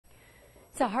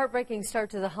It's a heartbreaking start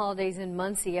to the holidays in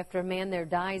Muncie after a man there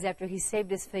dies after he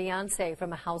saved his fiance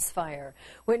from a house fire.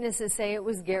 Witnesses say it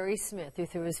was Gary Smith who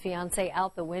threw his fiance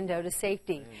out the window to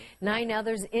safety. 9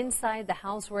 others inside the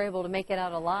house were able to make it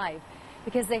out alive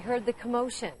because they heard the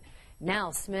commotion.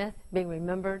 Now Smith being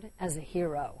remembered as a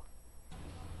hero.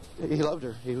 He loved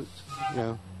her.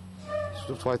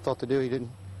 That's what I thought to do. He didn't.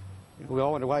 We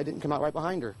all wonder why he didn't come out right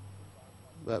behind her,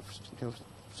 but for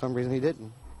some reason he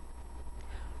didn't.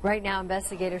 Right now,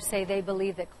 investigators say they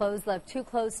believe that clothes left too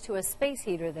close to a space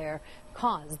heater there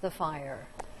caused the fire.